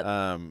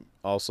Yep.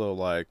 also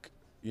like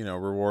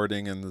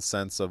rewarding in the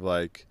sense of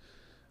like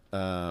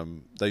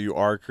that you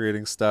are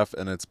creating stuff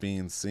and it's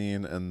being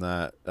seen, and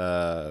that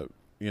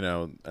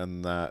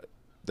and that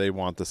they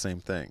want the same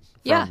thing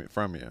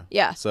from you.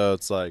 Yeah. So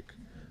it's like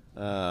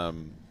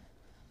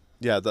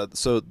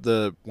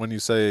when you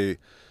say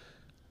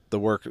the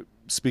work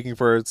speaking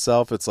for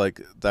itself, it's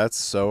like that's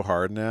so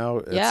hard now.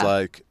 It's Yeah.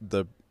 like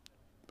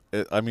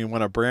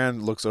when a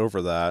brand looks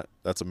over that,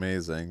 that's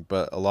amazing.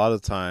 But a lot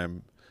of the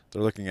time,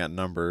 they're looking at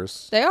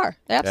numbers. They are.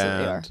 They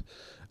absolutely are.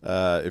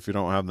 And if you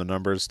don't have the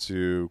numbers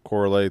to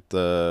correlate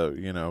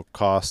the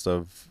cost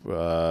of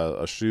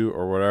a shoot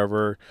or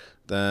whatever,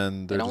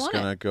 then they're don't just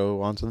want gonna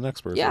go on to the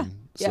next person. Yeah.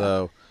 Yeah.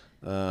 So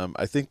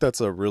I think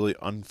that's a really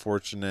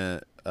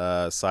unfortunate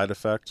side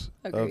effect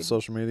Agreed. of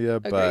social media,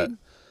 but Agreed.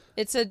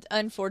 It's an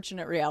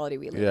unfortunate reality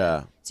we live in.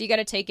 yeah, So you got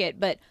to take it.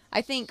 But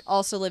I think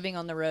also living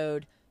on the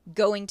road,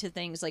 going to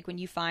things like when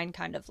you find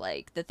kind of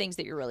like the things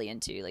that you're really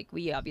into, like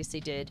we obviously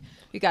did,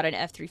 we got an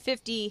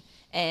F350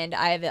 and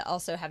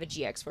also have a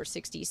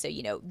GX460. So,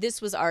 you know, this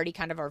was already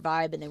kind of our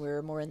vibe. And then we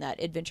were more in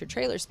that adventure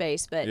trailer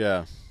space. But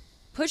yeah,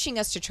 pushing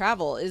us to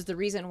travel is the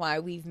reason why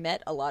we've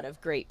met a lot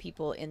of great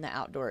people in the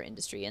outdoor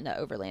industry, in the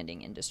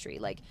overlanding industry.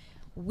 Like,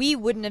 we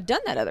wouldn't have done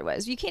that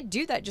otherwise. You can't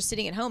do that just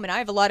sitting at home. And I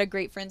have a lot of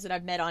great friends that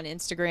I've met on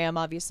Instagram,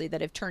 obviously,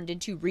 that have turned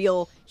into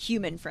real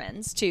human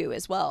friends too,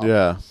 as well.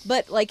 yeah,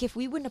 But like, if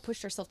we wouldn't have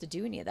pushed ourselves to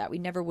do any of that, we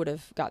never would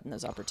have gotten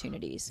those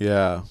opportunities.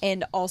 yeah,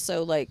 And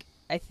also, like,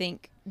 I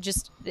think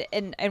just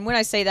and when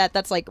I say that,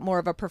 that's like more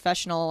of a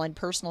professional and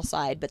personal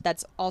side, but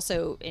that's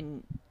also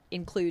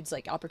includes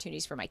like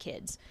opportunities for my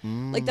kids.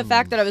 Like the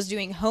fact that I was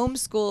doing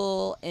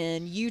homeschool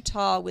in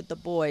Utah with the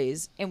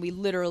boys, and we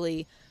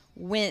literally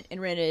went and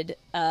rented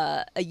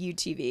a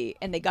UTV,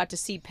 and they got to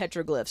see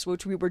petroglyphs,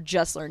 which we were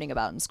just learning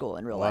about in school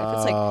in real life.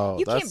 It's Wow, like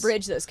you that's- can't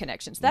bridge those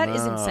connections. That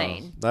is No,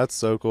 insane. That's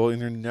so cool,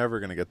 and you're never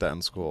gonna get that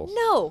in school.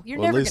 No, you're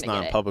Well, never at least gonna not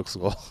get in it. public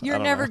school. I You're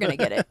don't never know. going to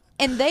get it.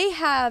 And they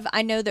have,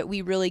 I know that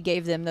we really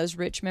gave them those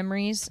rich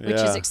memories, which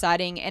is Yeah.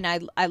 exciting. And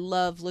I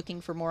love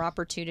looking for more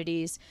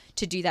opportunities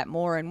to do that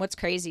more. And what's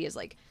crazy is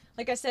like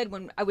I said,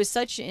 when I was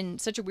in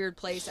such a weird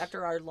place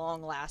after our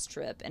long last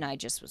trip, and I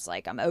just was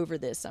like, I'm over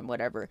this, I'm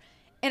whatever.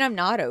 And I'm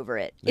not over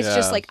it. It's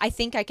just Yeah. like, I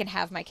think I can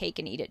have my cake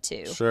and eat it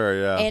too. Sure,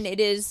 yeah, And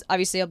it is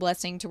obviously a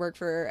blessing to work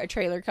for a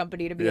trailer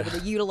company to be able to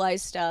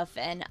utilize stuff.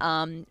 And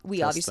we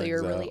Test obviously are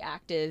things really out.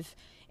 active,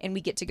 and we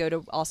get to go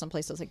to awesome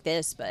places like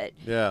this. But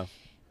yeah,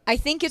 I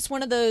think it's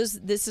one of those,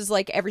 this is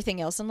like everything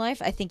else in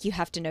life. I think you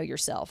have to know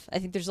yourself. I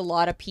think there's a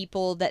lot of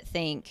people that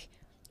think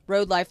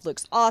road life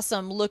looks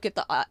awesome. Look at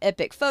the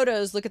epic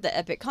photos, look at the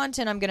epic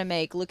content I'm going to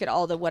make, look at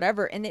all the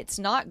whatever. And it's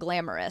not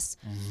glamorous,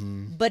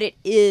 but it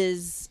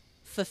is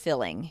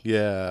fulfilling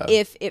yeah,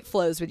 if it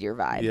flows with your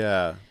vibe.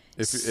 yeah.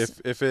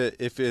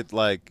 If it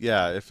like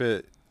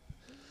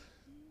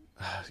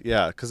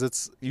yeah, because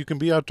it's you can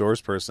be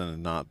outdoors person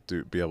and not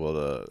be able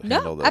to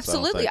handle No, this.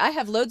 absolutely. I I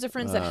have loads of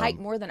friends that hike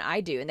more than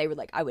I do, and they were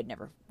like, I would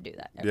never do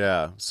that. don't ever. think.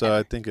 Yeah, so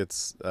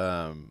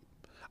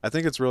I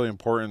think it's really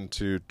important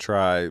to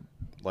try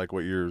like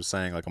what you're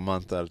saying, like a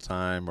month at a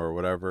time or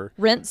whatever.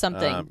 Rent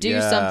something, do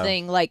yeah.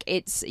 something. Like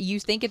you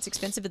think it's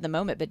expensive at the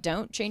moment, but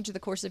don't change the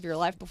course of your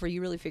life before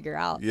you really figure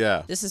out.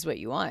 Yeah, This is what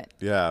you want.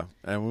 yeah,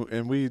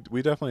 and we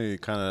definitely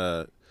kind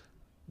of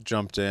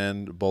jumped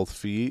in both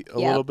feet a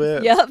Yep. little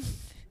bit. Yep.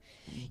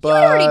 but You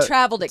had already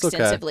traveled it's okay.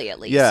 extensively, at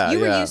least. Yeah, You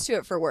were yeah. used to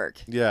it for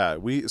work. Yeah,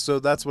 so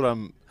that's what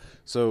I'm.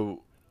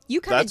 So You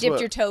kind of That's dipped what-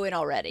 your toe in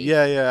already.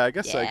 yeah, I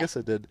guess Yeah.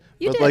 I did.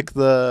 You but did. like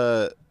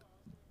the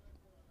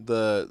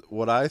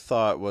what I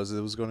thought was it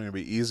was going to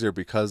be easier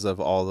because of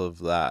all of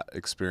that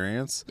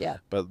experience. Yeah.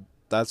 But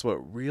that's what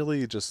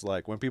really just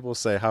like when people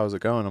say how's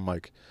it going, I'm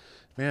like,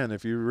 man,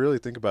 if you really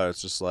think about it,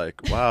 it's just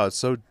like wow,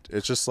 it's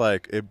just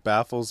like it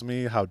baffles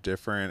me how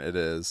different it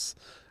is,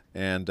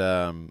 and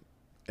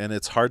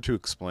it's hard to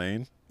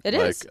explain. It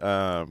like, is.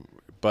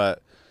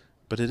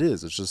 But it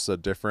is. It's just a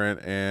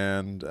different,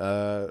 and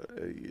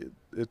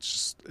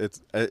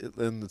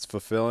and it's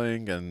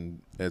fulfilling,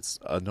 and it's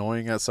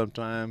annoying at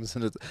sometimes,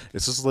 and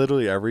it's just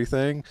literally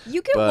everything.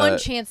 You get but- one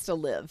chance to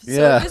live. So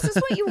Yeah. this is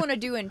what you want to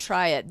do and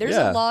try it. There's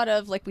Yeah. a lot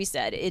of, like we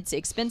said, it's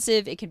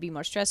expensive. It can be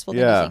more stressful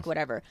than Yeah. you think,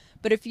 whatever.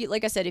 But if you,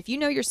 like I said, if you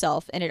know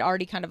yourself and it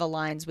already kind of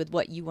aligns with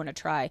what you want to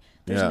try,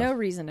 there's Yeah. no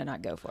reason to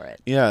not go for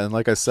it. Yeah, and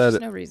like I said,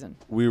 There's no reason.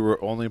 we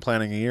were only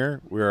planning a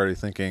year. We were already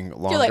thinking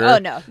longer. You're like, oh,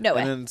 no, no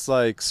way. And then it's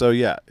like, so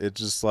yeah, it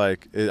just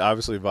like it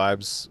obviously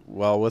vibes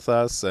well with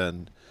us,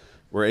 and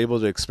we're able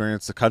to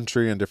experience the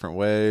country in different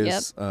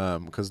ways.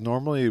 Because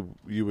normally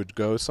you would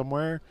go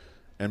somewhere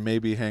and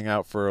maybe hang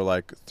out for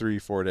like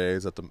 3-4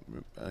 days at the,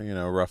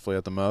 roughly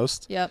at the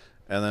most. Yep.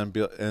 And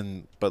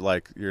then but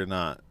like you're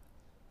not,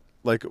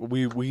 like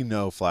we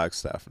know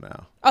Flagstaff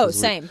now. Oh, 'Cause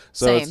same.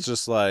 So same. it's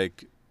just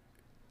like,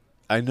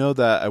 I know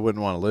that I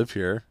wouldn't want to live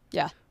here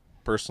Yeah.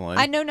 personally.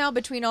 I know now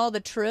between all the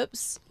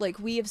trips, like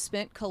we have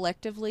spent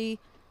collectively,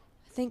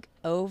 I think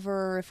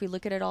over, if we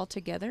look at it all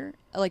together,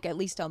 like at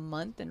least a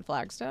month in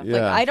Flagstaff. Like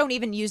Yeah. I don't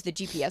even use the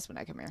GPS when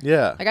I come here.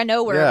 Yeah. Like I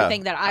know where Yeah.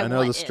 everything that I know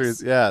want the is.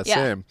 streets. Yeah, Yeah.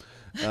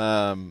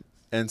 same.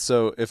 And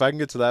so if I can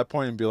get to that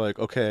point and be like,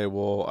 okay,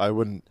 well, I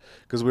wouldn't,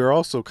 because we were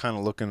also kind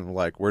of looking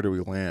like, where do we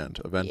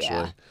land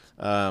eventually?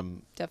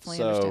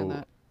 Definitely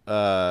understand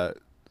that.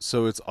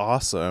 So it's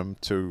awesome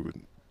to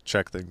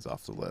check things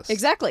off the list.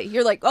 Exactly.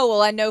 You're like, oh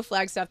well, I know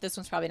Flagstaff. This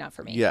one's probably not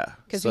for me. Yeah.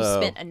 Because we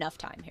so- spent enough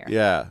time here.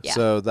 Yeah. Yeah.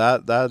 So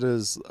that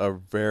is a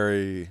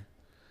very,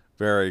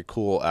 very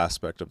cool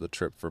aspect of the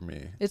trip for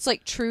me. It's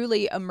like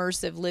truly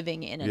immersive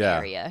living in an Yeah.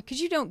 area because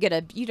you don't get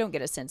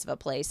a sense of a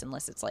place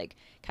unless it's like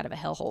kind of a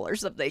hellhole or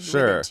something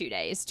Sure. within 2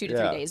 days, 2 to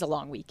 3 Yeah. days, a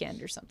long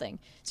weekend or something.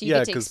 So you Yeah,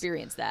 get to 'cause-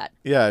 experience that.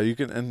 Yeah, you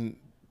can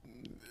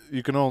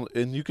you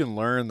can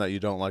learn that you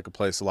don't like a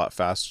place a lot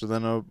faster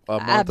than a month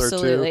or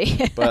Absolutely.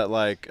 two. But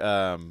like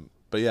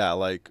yeah,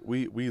 like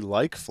we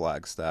like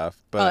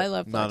Flagstaff, but I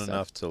love not Flagstaff.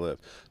 enough to live.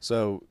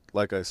 So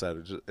like I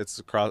said,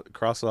 it's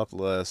cross it off the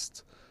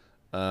list.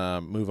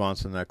 Move on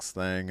to the next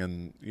thing,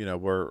 and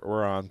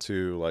we're on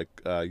to like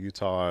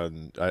Utah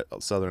and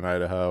southern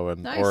Idaho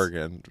and Nice.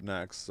 Oregon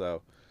next.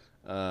 So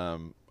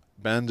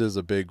Bend is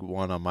a big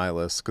one on my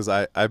list because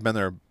I've been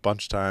there a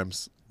bunch of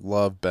times.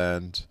 Love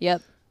Bend.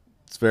 Yep.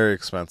 It's very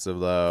expensive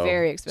though.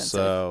 Very expensive.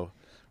 So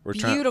we're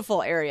trying.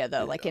 Beautiful area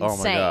though, like insane. Oh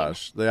my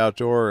gosh, the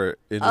outdoor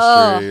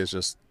industry is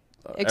just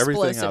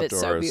everything Explosive. outdoors.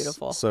 It's so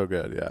beautiful. So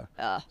good,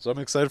 yeah. So I'm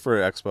excited for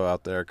Expo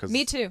out there because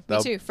Me too.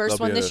 Me too. First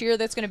one this year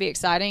that's going to be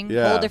exciting.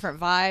 Yeah. Whole different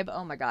vibe.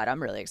 Oh my god,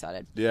 I'm really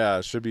excited. Yeah,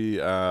 it should be.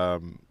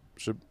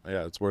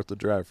 It's worth the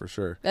drive for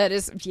sure. That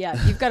is,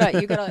 yeah. You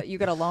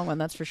got a long one,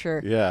 that's for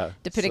sure. Yeah.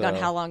 Depending on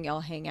how long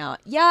y'all hang out.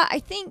 Yeah, I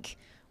think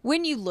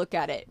when you look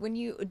at it, when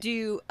you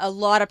do, a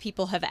lot of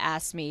people have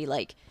asked me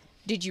like,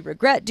 did you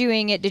regret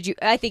doing it?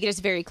 I think it is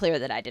very clear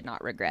that I did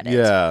not regret it.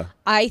 Yeah.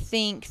 I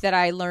think that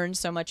I learned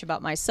so much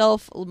about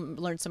myself,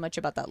 learned so much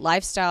about that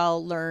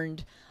lifestyle,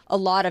 learned a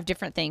lot of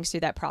different things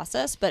through that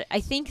process. But I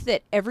think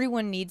that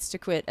everyone needs to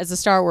quit. As a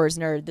Star Wars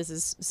nerd,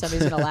 somebody's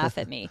going to laugh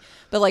at me.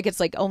 But like, it's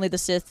like only the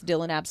Sith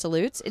deal in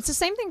absolutes. It's the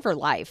same thing for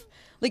life.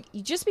 Like,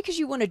 just because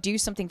you want to do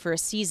something for a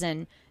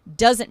season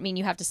doesn't mean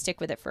you have to stick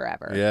with it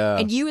forever. Yeah.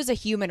 And you as a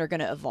human are going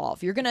to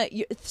evolve.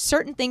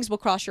 Certain things will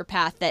cross your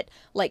path that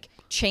like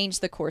change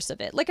the course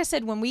of it. Like I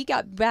said, when we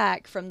got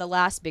back from the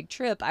last big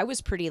trip, I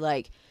was pretty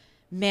like,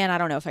 man, I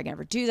don't know if I can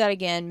ever do that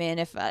again, man,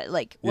 if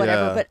like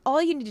whatever. Yeah. But all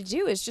you need to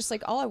do is just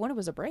like, all I wanted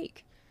was a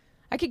break.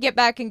 I could get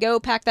back and go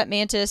pack that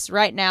Mantis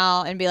right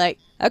now and be like,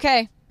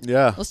 okay,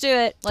 Yeah. let's do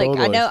it. Like,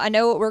 Totally. I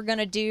know what we're going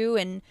to do,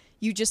 and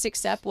you just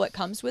accept what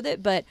comes with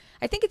it. But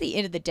I think at the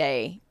end of the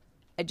day,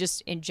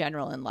 just in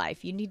general in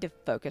life, you need to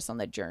focus on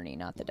the journey,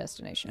 not the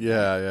destination.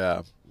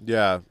 Yeah.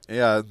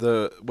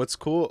 What's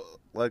cool,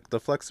 like the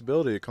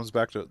flexibility, it comes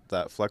back to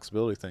that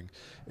flexibility thing.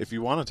 If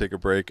you want to take a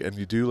break and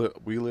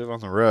we live on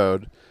the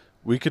road,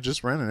 we could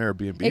just rent an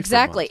Airbnb. for a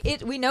Exactly.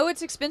 month. We know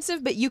it's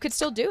expensive, but you could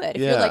still do it.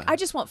 If Yeah. you're like, I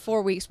just want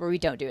 4 weeks where we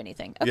don't do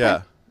anything. Okay.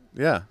 Yeah.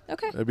 Yeah.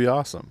 Okay. It'd be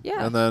awesome.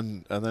 Yeah. And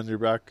then you're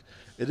back.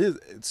 It is.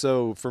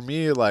 So for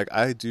me, like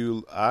I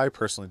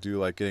personally do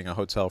like getting a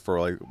hotel for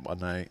like a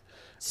night.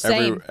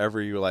 Same.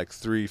 Every like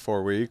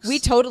 3-4 weeks. We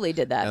totally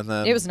did that. And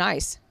then- it was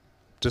nice.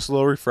 Just a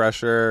little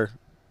refresher,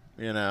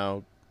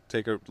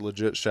 take a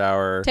legit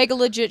shower. Take a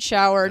legit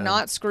shower, And-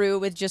 not screw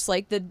with just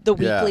like the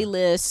Yeah. weekly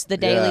list, the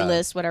daily Yeah.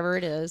 list, whatever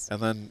it is. And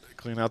then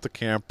clean out the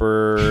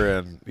camper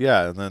and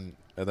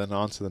and then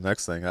on to the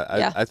next thing.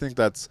 Yeah. I think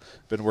that's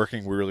been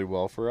working really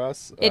well for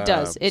us. It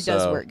does. It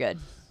does so, work good.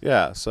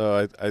 Yeah.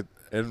 So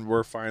and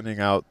we're finding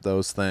out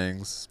those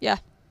things. Yeah.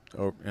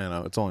 Oh,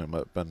 it's only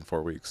been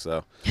 4 weeks,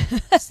 so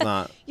it's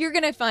not. You're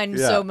going to find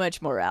Yeah. so much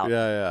more out.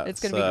 Yeah. It's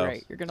going to be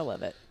great. You're going to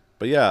love it.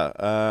 But yeah,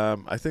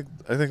 I think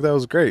that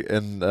was great.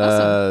 And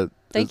Awesome.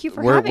 Thank you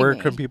for where having where me.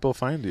 can people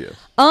find you?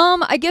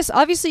 I guess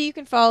obviously you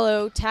can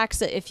follow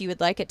Taxa if you would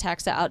like at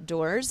Taxa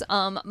Outdoors.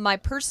 My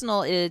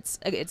personal it's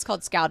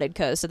called Scouted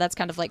Co. So that's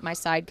kind of like my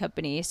side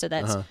company. So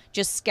that's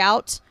just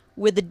Scout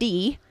with a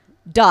D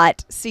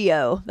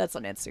 .co. That's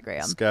on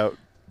Instagram. Scout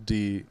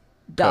D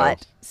 .co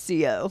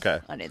Okay.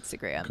 on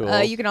Instagram.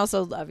 Cool. You can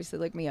also obviously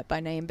look me up by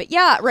name. But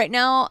yeah, right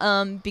now,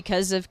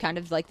 because of kind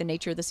of like the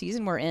nature of the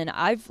season we're in,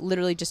 I've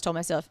literally just told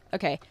myself,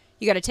 okay,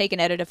 you got to take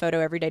and edit a photo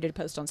every day to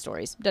post on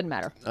stories. Doesn't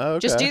matter. Oh,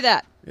 Just okay. do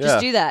that. Yeah. Just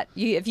do that.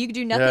 If you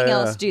do nothing Yeah.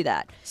 else, do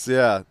that. So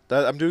yeah,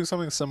 I'm doing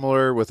something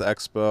similar with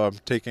Expo. I'm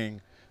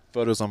taking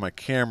photos on my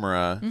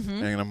camera,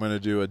 and I'm going to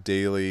do a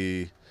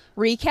daily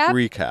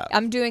recap.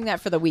 I'm doing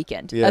that for the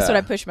weekend. Yeah. That's what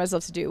I pushed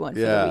myself to do for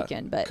the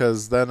weekend. But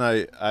because then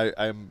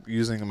I'm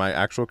using my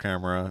actual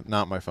camera,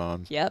 not my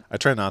phone. Yep. I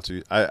try not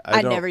to. I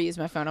I don't, never use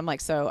my phone. I'm like,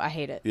 so I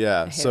hate it.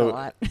 Yeah. I hate So it a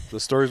lot. the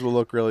stories will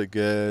look really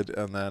good,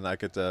 and then I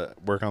get to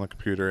work on the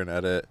computer and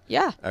edit.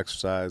 Yeah.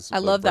 Exercise. I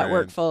the love that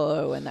brain,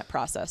 workflow and that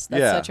process.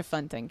 That's Yeah. such a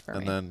fun thing for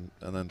me. and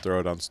then throw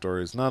it on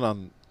stories, not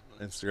on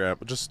Instagram,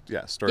 but just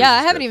stories. Yeah, I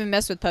is haven't good. even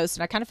messed with posts,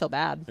 and I kind of feel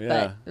bad. Yeah.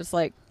 But it's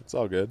like, It's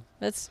all good.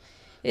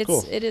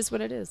 Cool. it is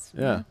what it is.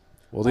 you Yeah. know?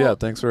 Well, Well, yeah.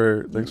 Thanks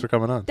for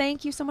coming on.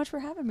 Thank you so much for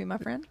having me, my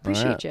friend. All right.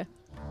 Appreciate you.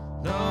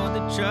 Load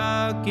the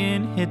truck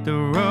and hit the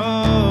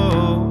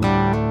road.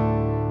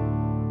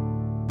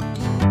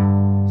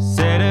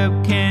 Set up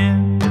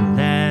camp and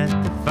let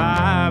the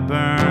fire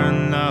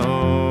burn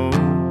low.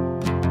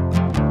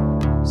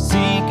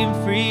 Seeking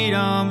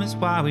freedom is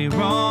why we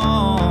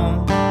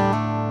roam.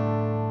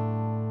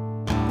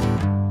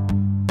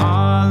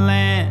 Our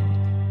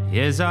land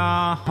is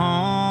our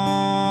home.